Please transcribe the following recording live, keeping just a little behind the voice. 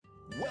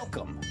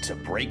Welcome to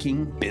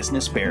Breaking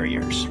Business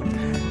Barriers,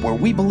 where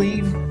we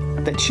believe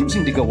that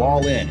choosing to go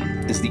all in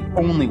is the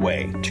only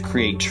way to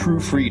create true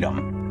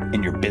freedom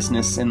in your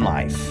business and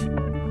life.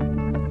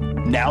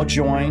 Now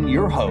join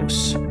your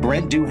hosts,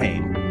 Brent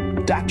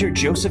Duhame, Dr.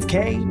 Joseph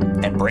Kay,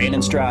 and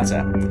Brandon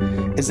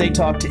Straza, as they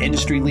talk to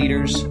industry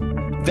leaders,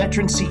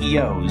 veteran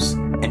CEOs,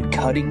 and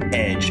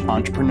cutting-edge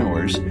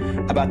entrepreneurs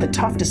about the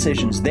tough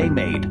decisions they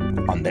made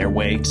on their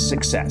way to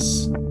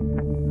success.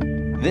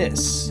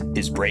 This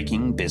is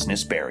Breaking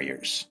Business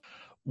Barriers.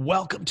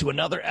 Welcome to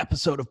another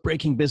episode of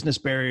Breaking Business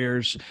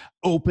Barriers,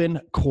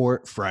 Open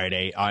Court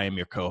Friday. I am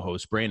your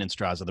co-host, Brandon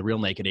Straza, the Real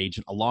Naked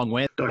Agent, along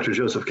with Dr.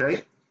 Joseph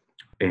Kay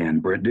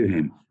and Brent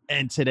Duhame.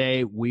 And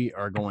today we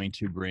are going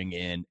to bring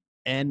in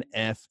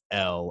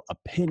NFL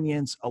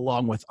opinions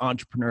along with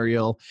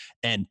entrepreneurial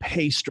and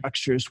pay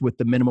structures with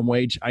the minimum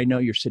wage. I know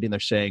you're sitting there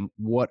saying,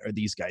 what are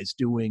these guys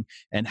doing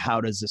and how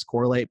does this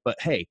correlate?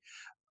 But hey,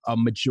 a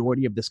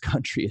majority of this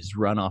country is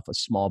run off of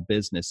small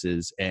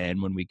businesses.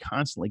 And when we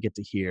constantly get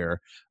to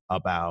hear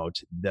about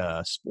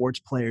the sports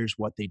players,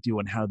 what they do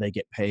and how they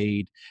get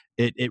paid,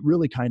 it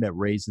really kind of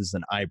raises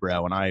an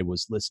eyebrow. And I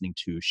was listening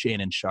to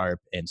Shannon Sharpe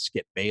and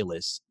Skip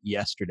Bayless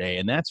yesterday,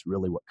 and that's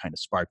really what kind of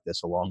sparked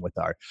this, along with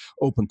our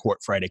Open Court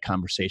Friday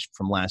conversation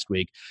from last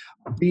week.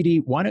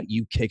 BD, why don't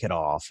you kick it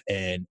off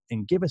and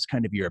give us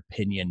kind of your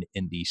opinion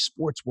in the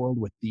sports world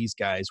with these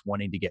guys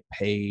wanting to get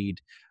paid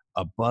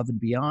above and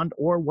beyond,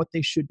 or what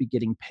they should be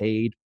getting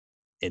paid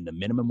in the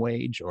minimum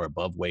wage or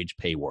above wage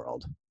pay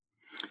world?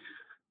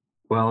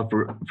 Well, if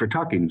we're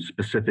talking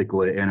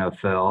specifically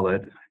NFL,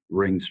 that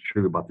rings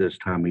true about this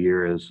time of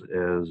year as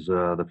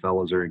the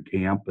fellas are in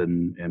camp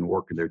and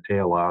working their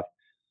tail off.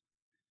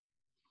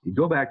 You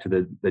go back to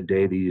the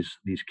day these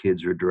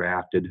kids are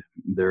drafted,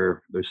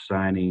 they're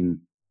signing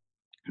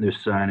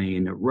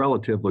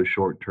relatively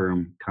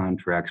short-term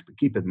contracts, but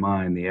keep in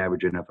mind the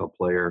average NFL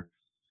player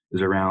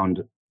is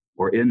around,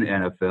 or in the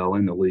NFL,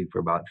 in the league for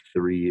about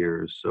 3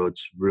 years. So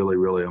it's really,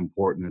 really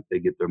important that they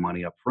get their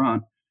money up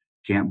front.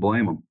 Can't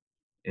blame them.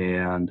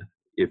 And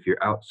if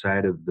you're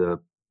outside of the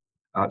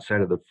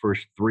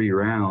first 3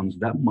 rounds,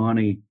 that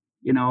money,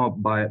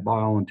 by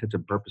all intents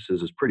and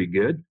purposes, is pretty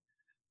good.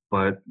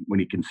 But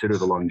when you consider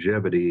the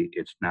longevity,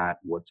 it's not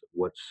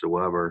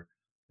whatsoever.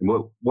 And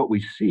what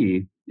we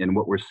see and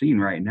what we're seeing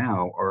right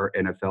now are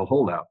NFL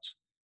holdouts.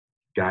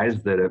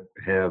 Guys that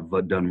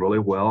have done really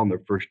well in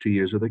their first 2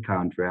 years of their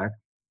contract.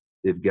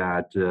 They've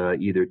got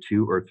either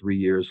 2 or 3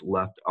 years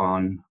left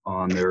on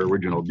their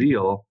original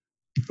deal,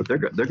 but they're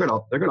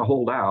gonna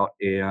hold out,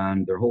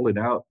 and they're holding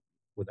out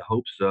with the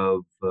hopes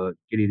of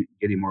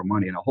getting more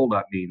money. And a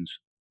holdout means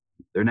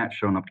they're not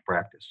showing up to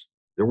practice.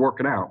 They're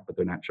working out, but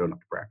they're not showing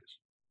up to practice.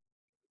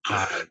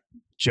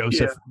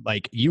 Joseph,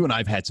 like you and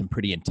I've had some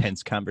pretty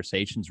intense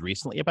conversations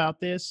recently about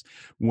this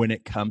when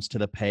it comes to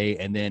the pay,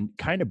 and then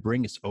kind of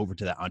bring us over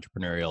to the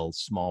entrepreneurial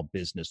small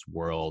business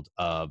world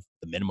of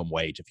the minimum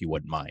wage, if you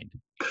wouldn't mind.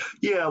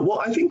 Yeah, well,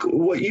 I think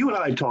what you and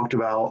I talked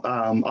about,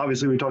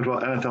 obviously we talked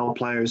about NFL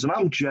players, and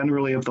I'm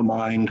generally of the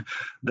mind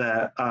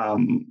that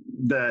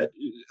that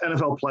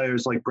NFL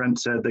players, like Brent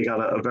said, they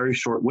got a very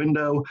short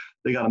window.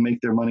 They got to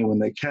make their money when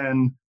they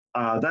can.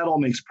 That all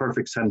makes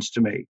perfect sense to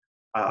me.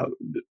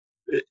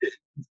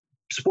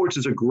 Sports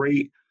is a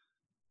great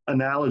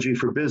analogy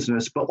for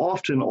business, but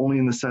often only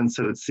in the sense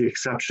that it's the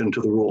exception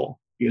to the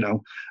rule,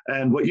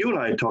 And what you and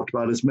I had talked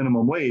about is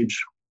minimum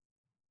wage.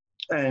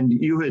 And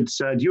you had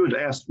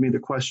asked me the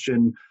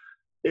question,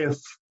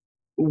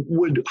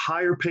 would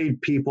higher paid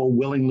people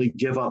willingly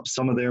give up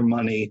some of their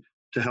money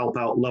to help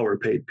out lower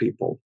paid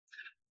people?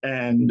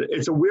 And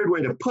it's a weird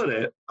way to put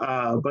it,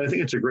 but I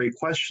think it's a great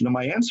question. And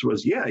my answer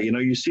was, yeah,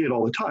 you see it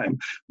all the time.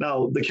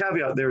 Now, the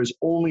caveat there is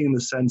only in the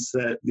sense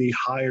that the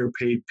higher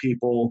paid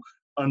people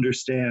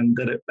understand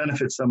that it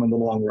benefits them in the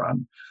long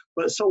run.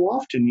 But so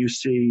often you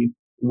see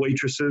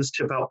waitresses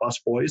tip out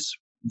busboys,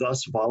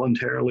 thus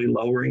voluntarily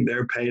lowering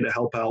their pay to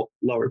help out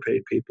lower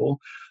paid people.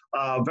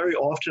 Very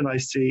often I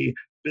see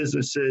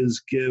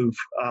businesses give,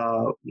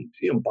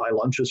 buy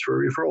lunches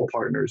for referral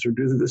partners or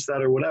do this,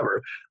 that, or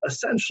whatever,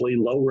 essentially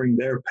lowering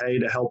their pay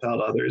to help out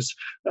others.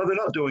 Now, they're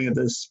not doing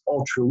this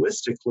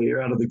altruistically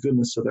or out of the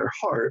goodness of their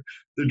heart.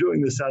 They're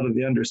doing this out of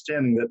the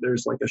understanding that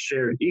there's like a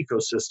shared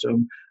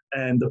ecosystem,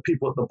 and the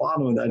people at the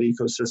bottom of that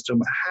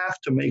ecosystem have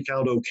to make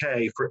out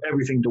okay for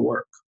everything to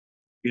work.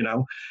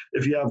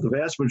 If you have the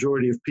vast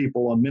majority of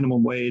people on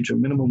minimum wage and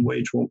minimum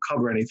wage won't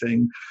cover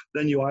anything,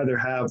 then you either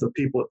have the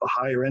people at the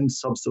higher end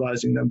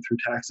subsidizing them through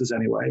taxes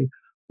anyway,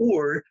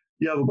 or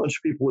you have a bunch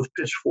of people with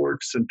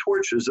pitchforks and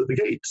torches at the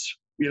gates.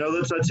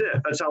 That's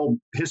it. That's how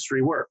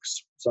history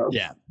works. So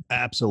yeah,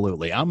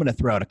 absolutely. I'm going to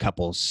throw out a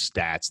couple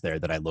stats there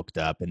that I looked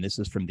up, and this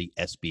is from the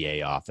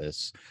SBA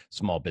office,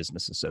 Small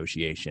Business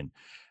Association.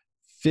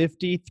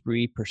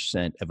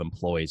 53% of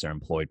employees are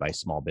employed by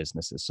small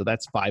businesses. So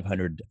that's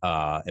 500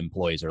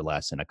 employees or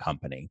less in a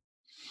company.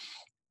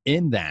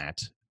 In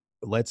that,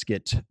 let's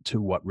get to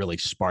what really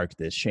sparked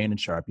this. Shannon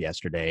Sharpe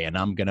yesterday, and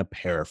I'm going to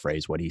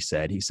paraphrase what he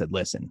said. He said,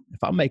 listen,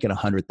 if I'm making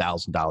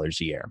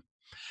 $100,000 a year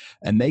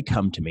And they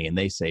come to me and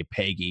they say,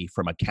 Peggy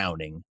from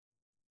accounting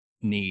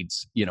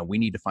needs, we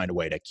need to find a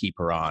way to keep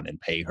her on and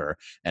pay her.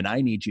 And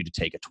I need you to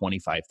take a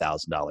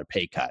 $25,000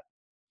 pay cut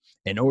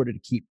in order to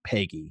keep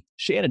Peggy.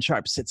 Shannon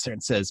Sharpe sits there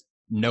and says,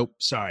 nope,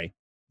 sorry.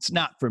 It's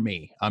not for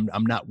me.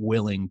 I'm not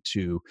willing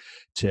to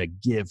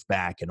give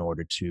back in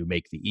order to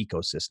make the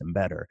ecosystem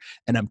better.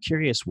 And I'm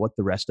curious what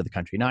the rest of the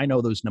country. Now I know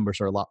those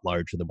numbers are a lot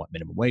larger than what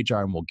minimum wage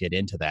are, and we'll get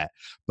into that.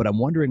 But I'm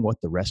wondering what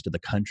the rest of the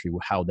country,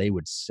 how they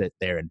would sit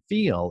there and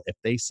feel if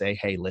they say,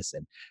 "Hey,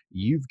 listen,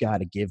 you've got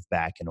to give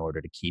back in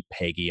order to keep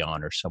Peggy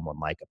on, or someone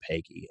like a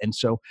Peggy." And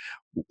so,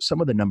 some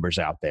of the numbers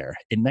out there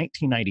in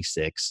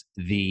 1996,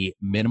 the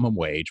minimum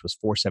wage was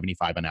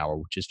 $4.75 an hour,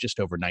 which is just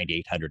over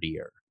 $9,800 a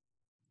year.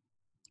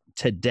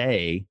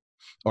 Today,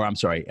 or I'm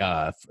sorry,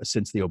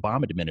 since the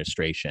Obama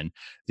administration,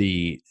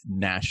 the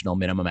national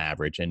minimum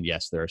average, and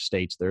yes, there are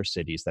states, there are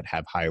cities that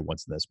have higher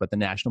ones than this, but the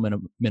national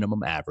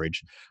minimum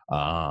average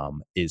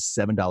is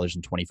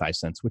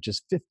 $7.25, which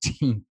is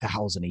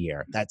 $15,000 a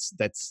year.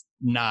 That's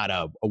not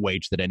a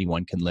wage that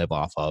anyone can live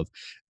off of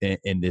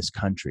in this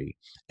country.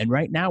 And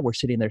right now, we're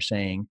sitting there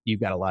saying, you've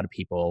got a lot of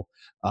people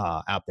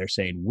out there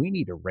saying we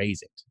need to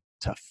raise it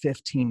to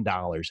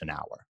 $15 an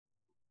hour.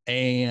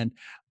 And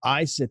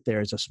I sit there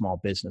as a small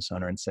business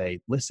owner and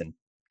say, listen,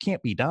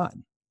 can't be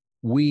done.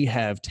 We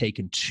have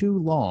taken too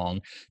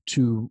long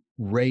to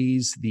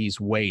raise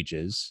these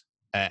wages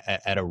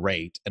at a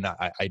rate. And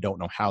I don't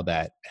know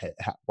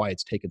why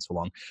it's taken so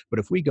long. But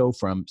if we go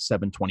from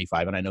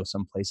 $7.25, and I know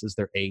some places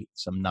they're $8,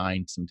 some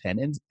 $9, some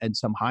 $10, and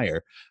some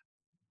higher,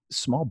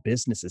 small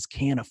businesses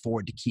can't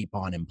afford to keep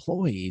on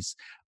employees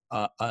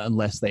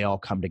unless they all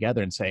come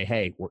together and say,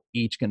 hey, we're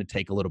each going to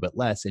take a little bit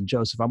less. And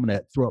Joseph, I'm going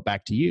to throw it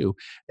back to you.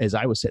 As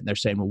I was sitting there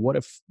saying, well, what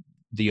if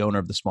the owner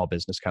of the small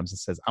business comes and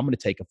says, I'm going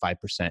to take a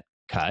 5%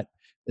 cut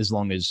as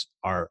long as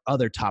our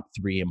other top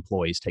 3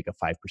 employees take a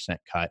 5%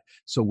 cut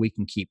so we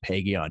can keep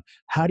Peggy on?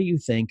 How do you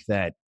think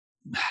that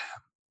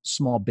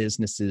small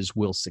businesses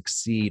will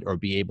succeed or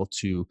be able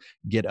to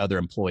get other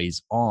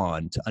employees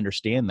on to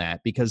understand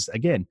that? Because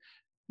again,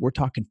 we're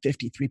talking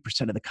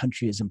 53% of the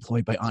country is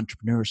employed by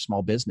entrepreneurs,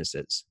 small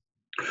businesses.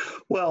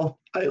 Well,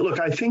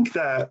 I think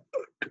that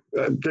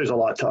there's a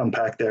lot to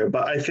unpack there,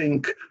 but I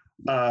think,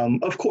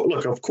 of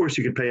course,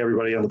 you could pay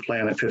everybody on the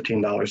planet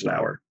 $15 an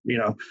hour.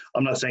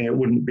 I'm not saying it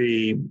wouldn't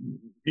be,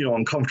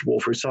 uncomfortable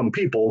for some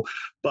people,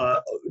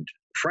 but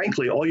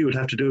frankly, all you would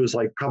have to do is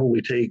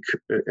probably take,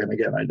 and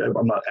again,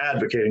 I'm not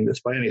advocating this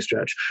by any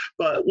stretch,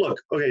 but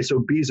look, okay, so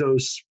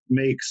Bezos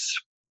makes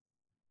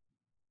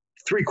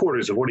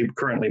 3/4 of what he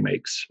currently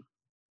makes.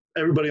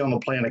 Everybody on the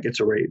planet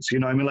gets a raise.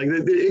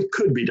 It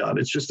could be done.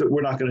 It's just that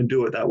we're not going to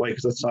do it that way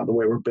because that's not the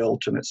way we're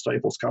built, and it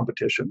stifles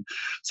competition.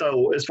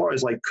 So as far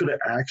as could it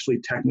actually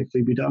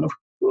technically be done? Of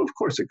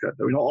course it could.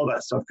 All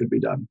that stuff could be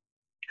done.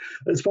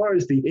 As far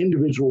as the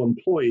individual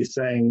employee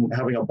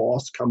having a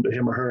boss come to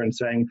him or her and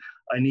saying,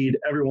 I need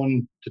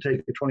everyone to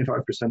take a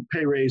 25%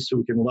 pay raise so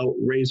we can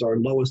raise our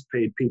lowest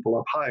paid people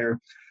up higher.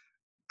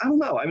 I don't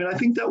know. I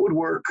think that would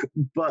work,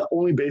 but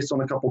only based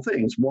on a couple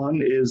things.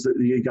 One is that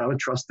you got to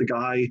trust the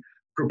guy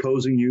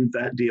proposing you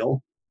that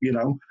deal.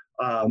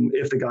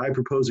 If the guy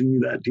proposing you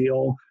that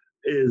deal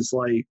is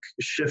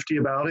shifty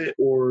about it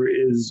or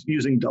is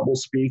using double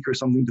speak or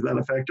something to that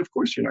effect, of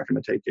course you're not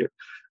going to take it.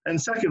 And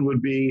second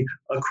would be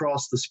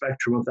across the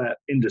spectrum of that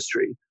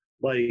industry.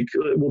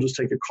 We'll just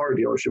take a car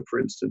dealership, for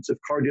instance. If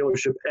car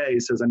dealership A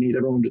says, I need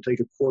everyone to take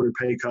a quarter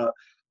pay cut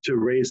to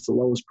raise the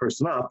lowest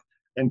person up,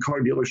 and car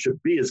dealership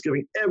B is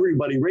giving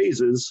everybody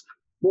raises,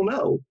 well,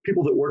 no,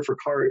 people that work for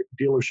car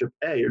dealership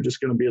A are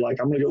just going to be I'm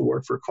going to go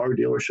work for car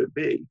dealership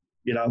B.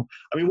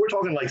 We're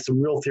talking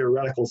some real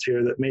theoreticals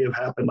here that may have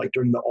happened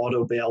during the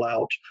auto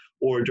bailout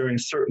or during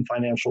certain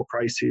financial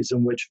crises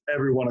in which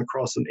everyone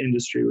across an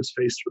industry was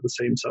faced with the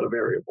same set of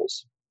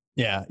variables.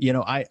 Yeah.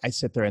 I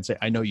sit there and say,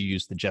 I know you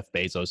used the Jeff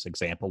Bezos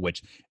example,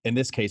 which in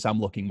this case, I'm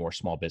looking more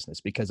small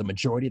business because a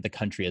majority of the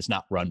country is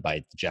not run by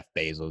the Jeff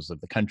Bezos of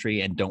the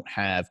country and don't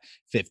have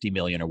 50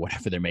 million or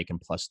whatever they're making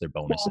plus their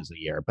bonuses a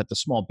year. But the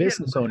small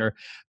business owner,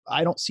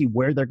 I don't see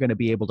where they're going to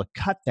be able to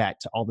cut that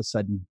to all of a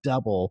sudden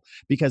double,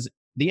 because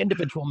the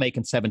individual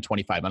making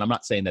 $7.25, and I'm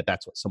not saying that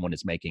that's what someone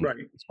is making in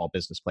a small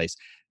business place.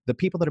 The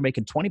people that are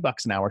making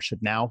 $20 an hour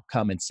should now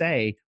come and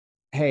say,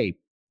 hey,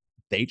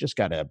 they just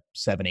got a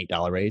 $7,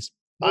 $8 raise.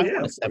 I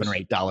want a $7 or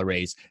 $8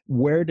 raise.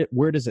 Where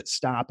does it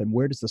stop, and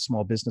where does the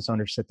small business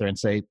owner sit there and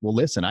say, well,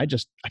 listen, I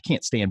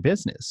can't stay in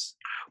business?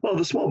 Well,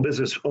 the small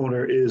business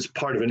owner is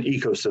part of an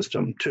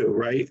ecosystem too,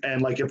 right?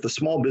 And if the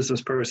small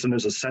business person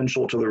is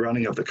essential to the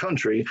running of the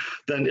country,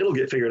 then it'll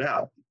get figured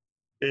out.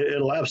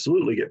 It'll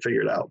absolutely get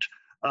figured out.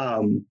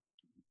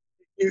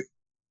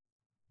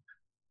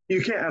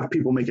 You can't have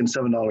people making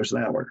 $7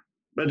 an hour.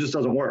 That just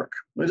doesn't work.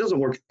 It doesn't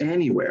work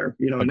anywhere,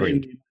 in the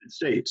United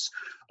States.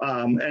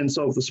 And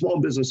so if the small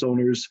business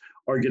owners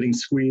are getting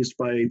squeezed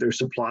by their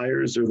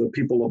suppliers or the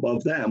people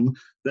above them,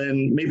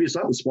 then maybe it's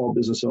not the small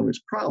business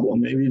owner's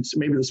problem. Maybe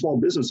the small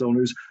business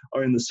owners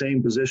are in the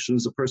same position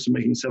as the person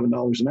making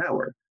 $7 an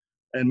hour.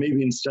 And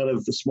maybe instead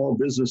of the small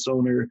business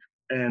owner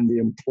and the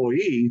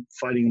employee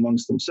fighting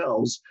amongst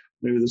themselves.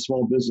 Maybe the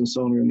small business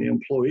owner and the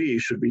employee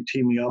should be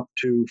teaming up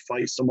to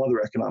fight some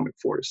other economic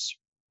force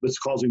that's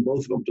causing both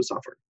of them to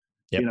suffer.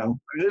 Yep. You know,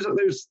 I mean,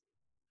 there's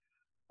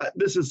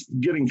this is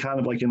getting kind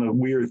of like in a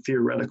weird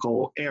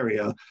theoretical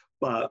area,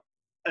 but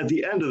at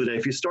the end of the day,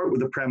 if you start with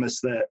the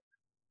premise that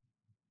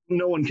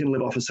no one can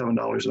live off of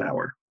 $7 an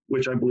hour,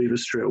 which I believe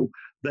is true,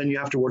 then you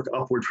have to work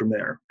upward from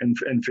there and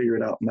figure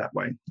it out in that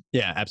way.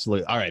 Yeah,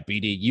 absolutely. All right,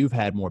 BD, you've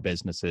had more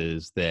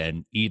businesses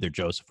than either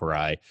Joseph or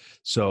I.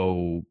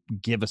 So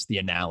give us the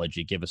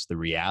analogy, give us the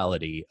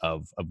reality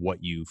of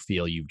what you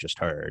feel you've just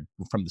heard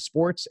from the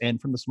sports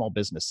and from the small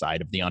business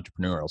side of the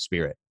entrepreneurial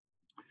spirit.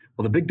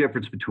 Well, the big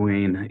difference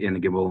between, and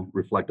again, we'll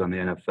reflect on the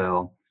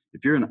NFL,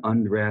 if you're an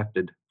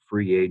undrafted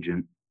free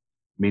agent,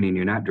 meaning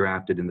you're not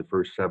drafted in the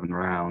first 7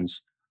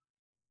 rounds,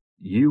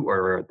 you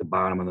are at the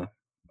bottom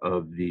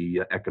of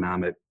the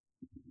economic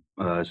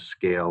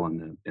scale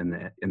in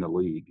the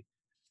league.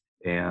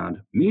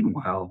 And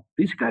meanwhile,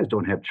 these guys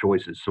don't have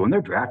choices. So when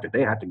they're drafted,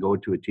 they have to go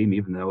to a team,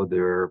 even though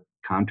they're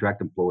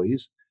contract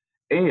employees,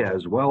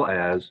 as well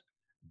as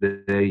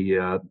they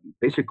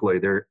basically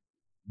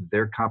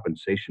their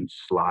compensation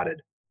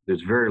slotted.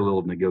 There's very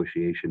little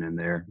negotiation in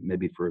there,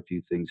 maybe for a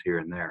few things here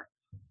and there.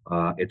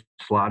 It's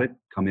slotted,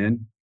 come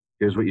in,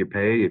 here's what you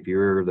pay. If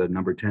you're the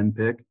number 10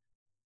 pick,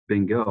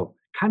 bingo.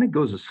 Kind of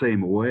goes the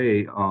same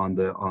way on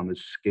the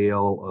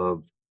scale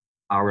of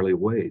hourly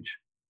wage.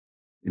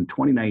 In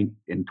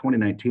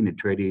 2019,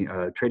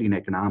 the Trading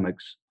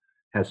Economics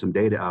has some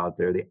data out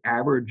there. The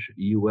average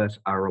U.S.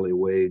 hourly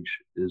wage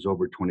is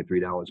over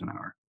 $23 an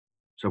hour,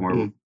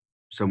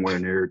 somewhere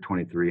near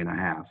 23 and a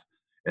half.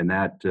 And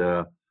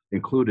that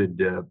included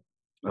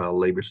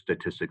labor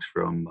statistics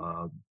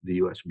from the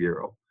U.S.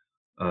 Bureau.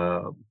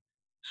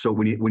 So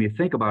when you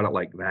think about it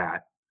like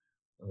that,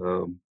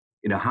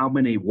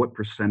 what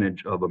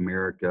percentage of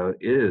America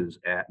is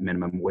at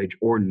minimum wage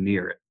or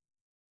near it?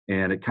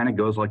 And it kind of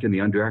goes like in the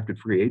undrafted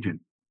free agent,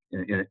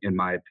 in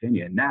my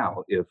opinion.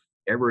 Now, if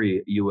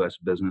every U.S.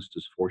 business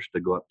is forced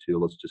to go up to,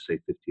 let's just say,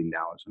 $15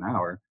 an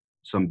hour,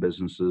 some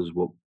businesses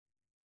will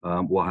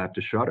have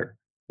to shutter.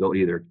 They'll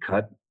either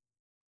cut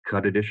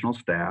additional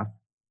staff.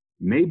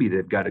 Maybe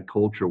they've got a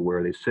culture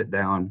where they sit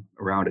down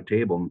around a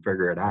table and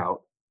figure it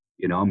out.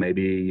 You know,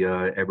 maybe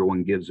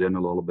everyone gives in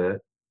a little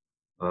bit.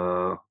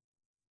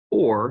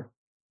 Or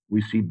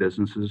we see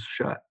businesses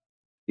shut.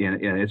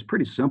 And it's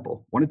pretty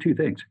simple. One of two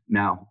things.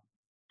 Now,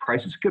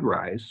 prices could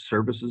rise,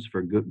 services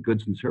for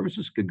goods and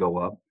services could go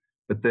up,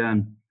 but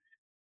then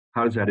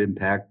how does that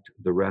impact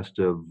the rest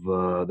of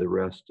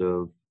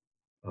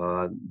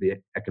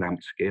the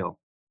economic scale?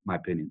 My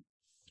opinion.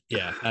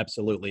 Yeah,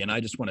 absolutely. And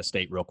I just want to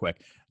state real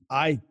quick,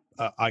 I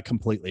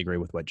completely agree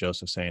with what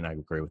Joseph's saying. I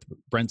agree with what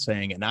Brent's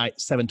saying. And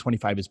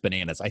 725 is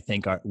bananas. I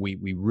think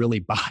we really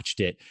botched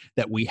it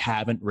that we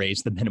haven't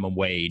raised the minimum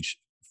wage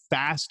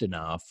fast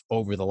enough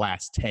over the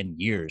last 10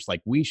 years.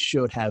 Like, we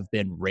should have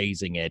been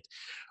raising it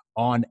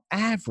on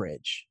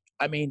average.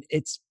 I mean,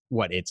 it's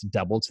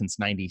doubled since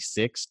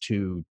 96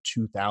 to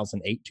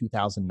 2008,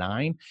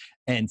 2009.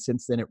 And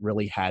since then, it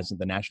really hasn't,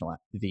 the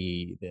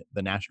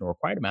national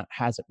required amount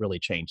hasn't really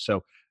changed.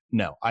 So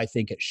no, I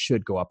think it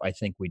should go up. I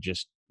think we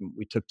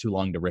took too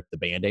long to rip the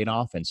Band-Aid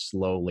off and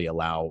slowly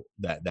allow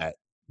that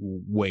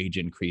wage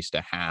increase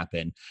to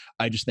happen.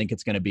 I just think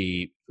it's going to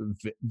be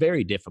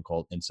very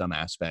difficult in some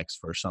aspects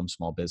for some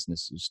small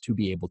businesses to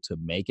be able to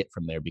make it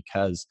from there,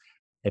 because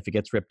if it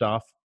gets ripped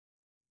off,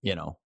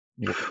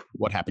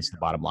 what happens to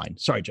the bottom line?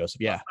 Sorry, Joseph.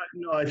 Yeah.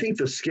 No, I think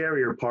the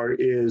scarier part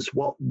is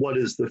what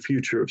is the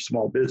future of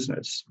small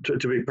business, to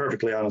be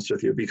perfectly honest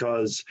with you,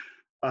 because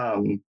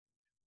I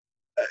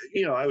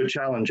would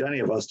challenge any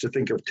of us to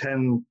think of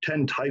 10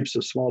 types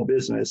of small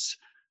business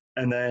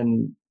and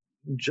then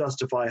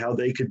justify how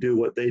they could do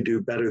what they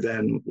do better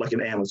than like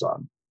an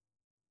Amazon.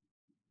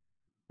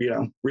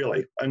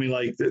 Really. I mean,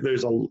 like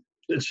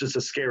it's just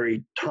a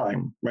scary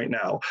time right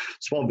now.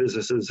 Small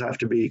businesses have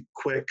to be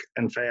quick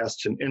and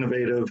fast and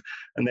innovative,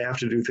 and they have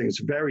to do things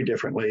very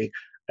differently.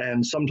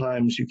 And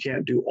sometimes you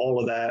can't do all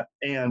of that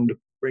and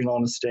bring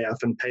on a staff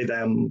and pay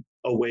them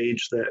a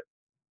wage that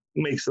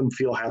makes them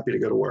feel happy to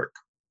go to work.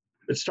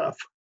 It's tough.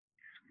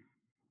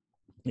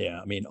 Yeah,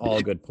 I mean,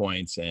 all good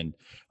points. And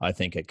I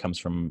think it comes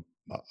from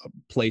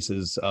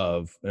places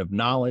of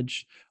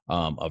knowledge,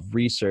 of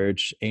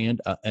research,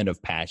 and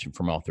of passion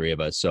from all three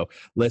of us. So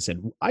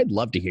listen, I'd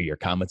love to hear your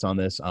comments on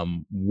this,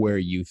 where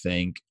you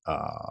think,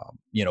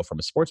 from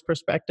a sports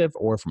perspective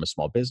or from a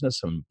small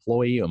business,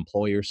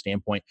 employer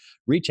standpoint.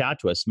 Reach out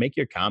to us, make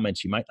your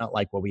comments. You might not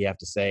like what we have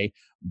to say,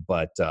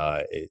 but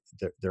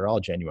they're all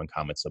genuine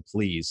comments. So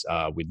please,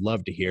 we'd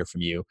love to hear from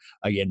you.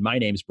 Again, my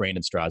name's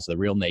Brandon Strauss, the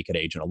Real Naked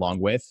Agent,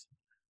 along with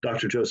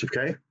Dr. Joseph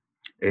K.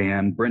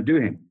 and Brent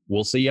Duham.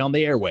 We'll see you on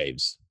the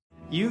airwaves.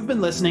 You've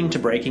been listening to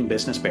Breaking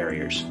Business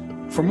Barriers.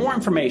 For more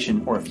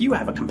information, or if you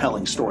have a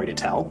compelling story to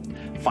tell,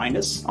 find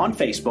us on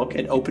Facebook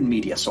at Open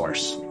Media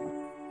Source.